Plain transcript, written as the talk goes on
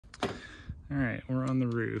All right, we're on the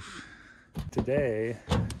roof. Today,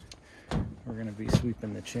 we're gonna be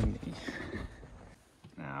sweeping the chimney.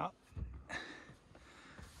 Now,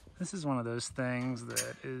 this is one of those things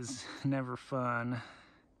that is never fun,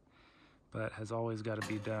 but has always got to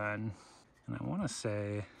be done. And I wanna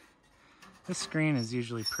say, this screen is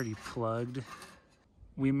usually pretty plugged.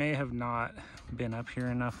 We may have not been up here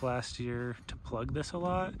enough last year to plug this a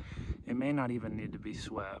lot. It may not even need to be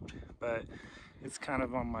swept, but it's kind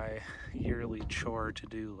of on my yearly chore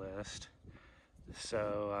to-do list.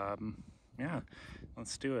 So yeah,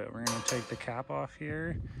 let's do it. We're gonna take the cap off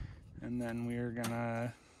here and then we're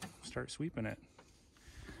gonna start sweeping it.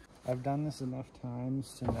 I've done this enough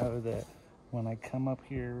times to know that when I come up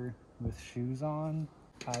here with shoes on,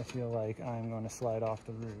 I feel like I'm going to slide off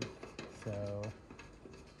the roof. So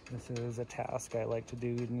this is a task I like to do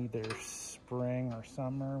in either spring or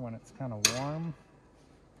summer when it's kind of warm.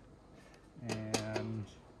 And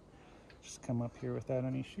just come up here without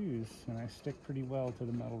any shoes, and I stick pretty well to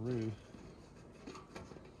the metal roof.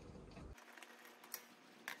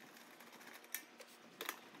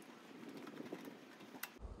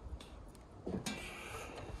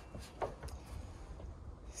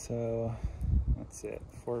 So that's it,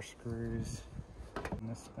 4 screws, and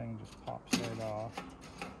this thing just pops right off.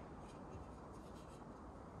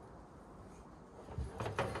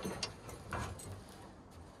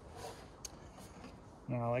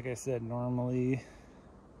 Now, like I said, normally,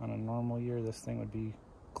 on a normal year, this thing would be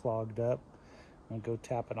clogged up. I'm gonna go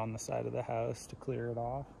tap it on the side of the house to clear it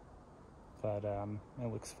off, but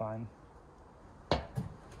it looks fine.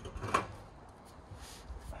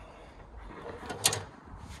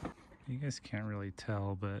 You guys can't really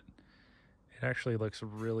tell, but it actually looks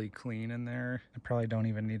really clean in there. I probably don't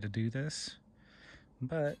even need to do this,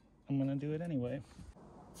 but I'm gonna do it anyway.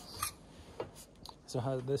 So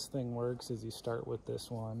how this thing works is you start with this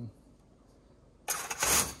one.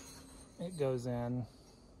 It goes in,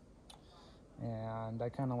 and I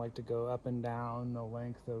kind of like to go up and down the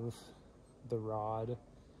length of the rod.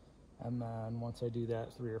 And then once I do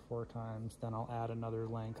that 3 or 4 times, then I'll add another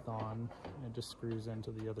length on. It just screws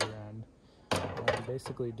into the other end. And I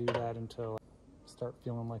basically do that until I start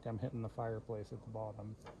feeling like I'm hitting the fireplace at the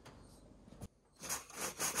bottom.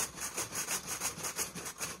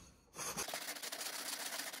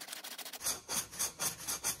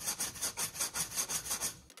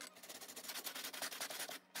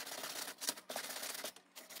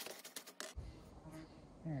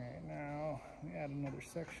 All right, now we add another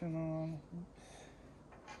section on.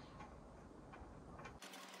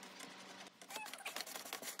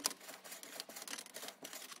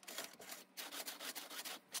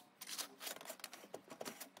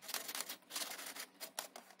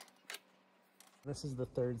 This is the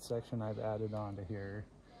 3rd section I've added onto here,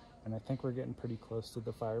 and I think we're getting pretty close to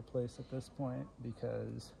the fireplace at this point,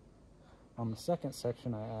 because on the 2nd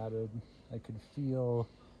section I added, I could feel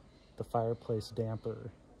the fireplace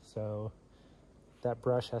damper. So that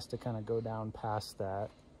brush has to kind of go down past that,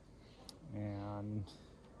 and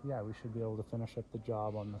yeah, we should be able to finish up the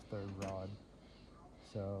job on the 3rd rod.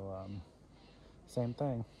 So same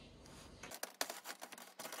thing.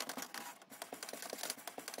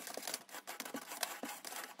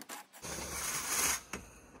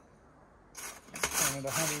 Turn it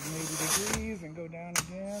 180 degrees and go down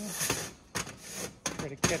again. Try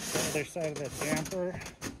to catch the other side of that damper.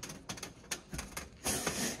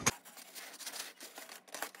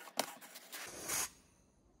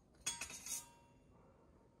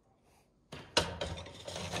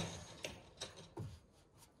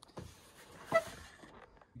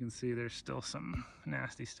 You can see there's still some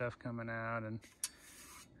nasty stuff coming out and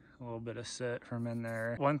a little bit of soot from in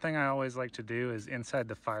there. One thing I always like to do is inside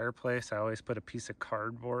the fireplace, I always put a piece of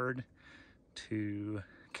cardboard to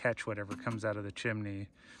catch whatever comes out of the chimney.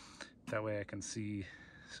 That way I can see.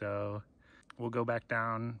 So we'll go back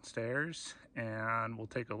downstairs and we'll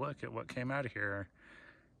take a look at what came out of here.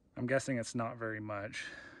 I'm guessing it's not very much,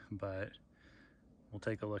 but we'll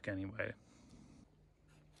take a look anyway.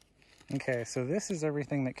 Okay, so this is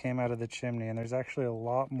everything that came out of the chimney, and there's actually a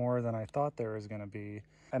lot more than I thought there was gonna be.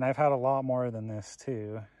 And I've had a lot more than this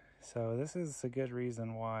too. So this is a good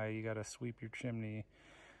reason why you gotta sweep your chimney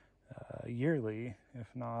yearly, if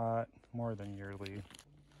not more than yearly.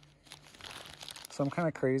 So I'm kind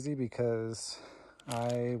of crazy because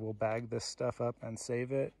I will bag this stuff up and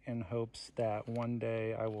save it in hopes that one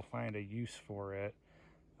day I will find a use for it.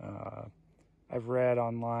 I've read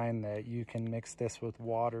online that you can mix this with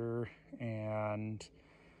water and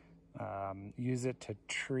use it to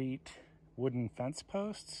treat wooden fence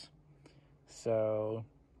posts. So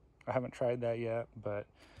I haven't tried that yet, but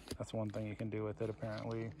that's one thing you can do with it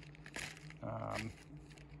apparently.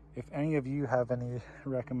 If any of you have any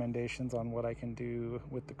recommendations on what I can do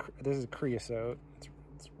with this is creosote.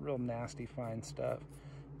 It's real nasty, fine stuff,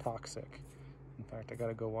 toxic. In fact, I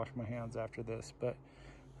gotta go wash my hands after this. But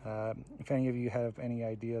if any of you have any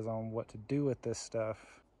ideas on what to do with this stuff,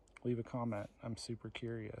 leave a comment. I'm super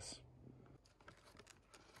curious.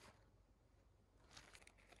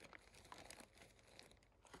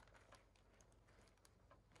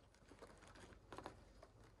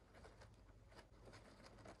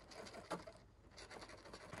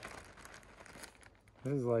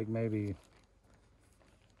 This is like maybe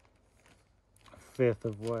a fifth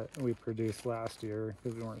of what we produced last year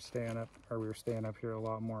because we weren't staying up, or we were staying up here a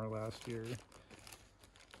lot more last year.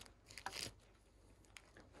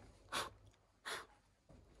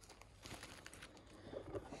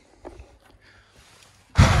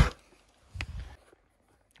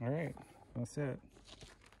 All right, that's it.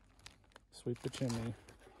 Sweep the chimney.